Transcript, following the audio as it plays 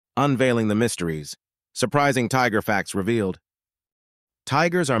Unveiling the mysteries. Surprising tiger facts revealed.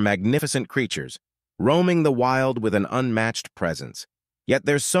 Tigers are magnificent creatures, roaming the wild with an unmatched presence. Yet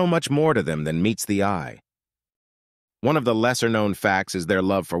there's so much more to them than meets the eye. One of the lesser-known facts is their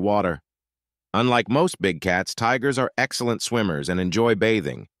love for water. Unlike most big cats, tigers are excellent swimmers and enjoy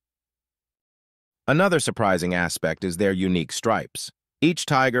bathing. Another surprising aspect is their unique stripes. Each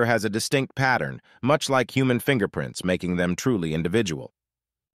tiger has a distinct pattern, much like human fingerprints, making them truly individual.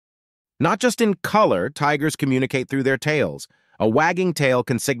 Not just in color, tigers communicate through their tails. A wagging tail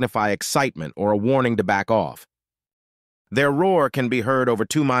can signify excitement or a warning to back off. Their roar can be heard over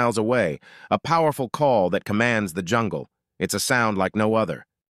 2 miles away, a powerful call that commands the jungle. It's a sound like no other.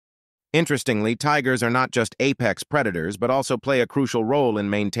 Interestingly, tigers are not just apex predators, but also play a crucial role in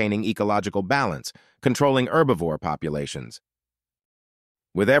maintaining ecological balance, controlling herbivore populations.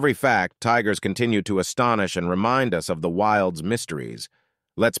 With every fact, tigers continue to astonish and remind us of the wild's mysteries.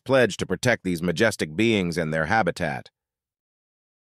 Let's pledge to protect these majestic beings and their habitat.